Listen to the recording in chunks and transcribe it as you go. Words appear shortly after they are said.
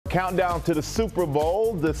Countdown to the Super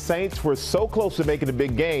Bowl. The Saints were so close to making a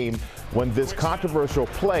big game when this controversial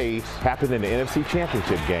play happened in the NFC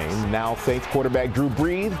Championship game. Now Saints quarterback Drew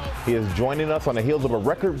Brees, he is joining us on the heels of a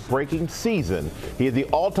record-breaking season. He is the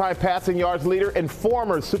all-time passing yards leader and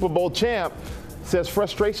former Super Bowl champ. Says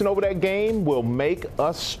frustration over that game will make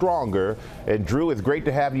us stronger. And Drew, it's great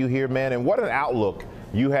to have you here, man. And what an outlook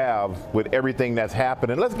you have with everything that's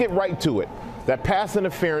happened. And let's get right to it. That pass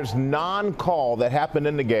interference non-call that happened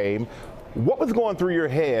in the game, what was going through your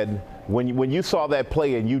head when you saw that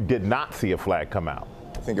play and you did not see a flag come out?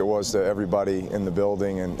 I think it was to everybody in the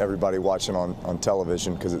building and everybody watching on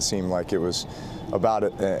television, because it seemed like it was about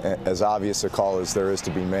as obvious a call as there is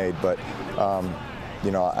to be made. But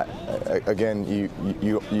you know, again,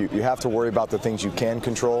 you have to worry about the things you can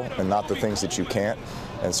control and not the things that you can't.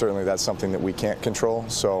 And certainly that's something that we can't control.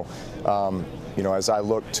 So, you know, as I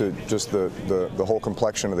look to just the whole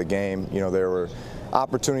complexion of the game, you know, there were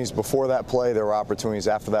opportunities before that play, there were opportunities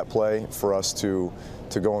after that play for us to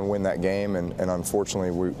go and win that game, and unfortunately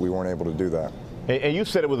we weren't able to do that. And you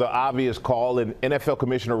said it was an obvious call, and NFL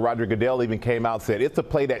Commissioner Roger Goodell even came out and said it's a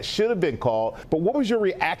play that should have been called. But what was your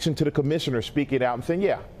reaction to the commissioner speaking out and saying,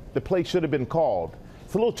 yeah, the play should have been called?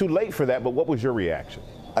 It's a little too late for that, but what was your reaction?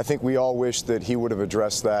 I think we all wish that he would have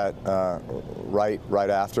addressed that right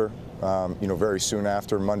after, you know, very soon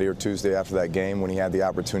after, Monday or Tuesday after that game, when he had the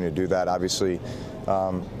opportunity to do that. Obviously,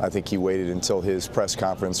 I think he waited until his press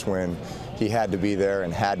conference when he had to be there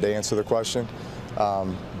and had to answer the question.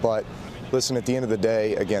 But listen, at the end of the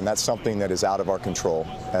day, again, that's something that is out of our control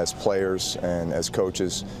as players and as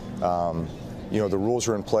coaches. You know, the rules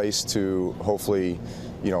are in place to hopefully,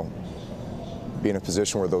 you know, be in a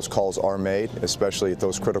position where those calls are made, especially at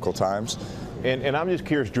those critical times. And I'm just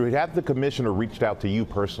curious, Drew, have the commissioner reached out to you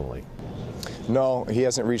personally? No, he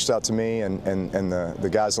hasn't reached out to me, and the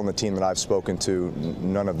guys on the team that I've spoken to,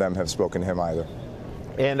 none of them have spoken to him either.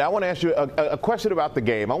 And I want to ask you a question about the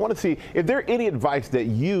game. I want to see if there any advice that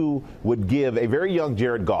you would give a very young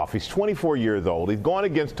Jared Goff. He's 24 years old. He's going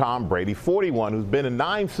against Tom Brady, 41, who's been in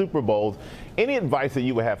 9 Super Bowls. Any advice that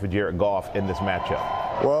you would have for Jared Goff in this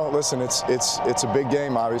matchup? Well, listen, it's a big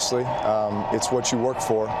game, obviously. It's what you work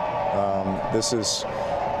for. This is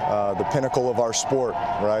the pinnacle of our sport,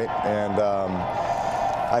 right? And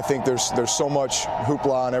I think there's so much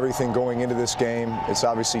hoopla and everything going into this game. It's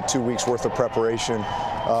obviously 2 weeks worth of preparation.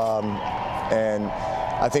 And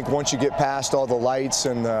I think once you get past all the lights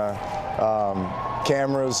and the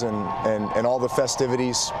cameras and all the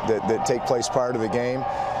festivities that take place prior to the game,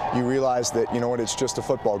 you realize that, you know what, it's just a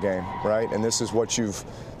football game, right? And this is what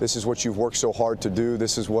you've worked so hard to do.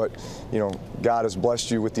 This is what, you know, God has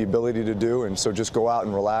blessed you with the ability to do. And so just go out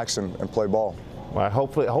and relax and play ball. Well,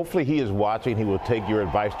 hopefully he is watching. He will take your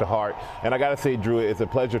advice to heart. And I got to say, Drew, it's a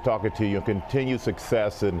pleasure talking to you, and continued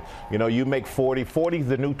success. And, you know, you make 40. 40 is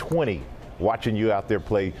the new 20. Watching you out there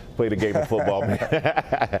play the game of football.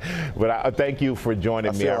 But I thank you for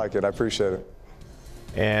joining me. I feel like it. I appreciate it.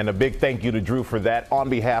 And a big thank you to Drew for that on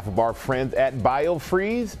behalf of our friends at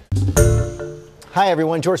BioFreeze. Hi,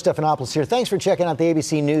 everyone. George Stephanopoulos here. Thanks for checking out the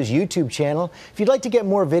ABC News YouTube channel. If you'd like to get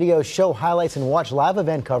more videos, show highlights, and watch live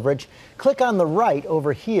event coverage, click on the right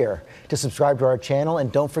over here to subscribe to our channel.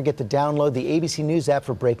 And don't forget to download the ABC News app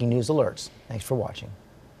for breaking news alerts. Thanks for watching.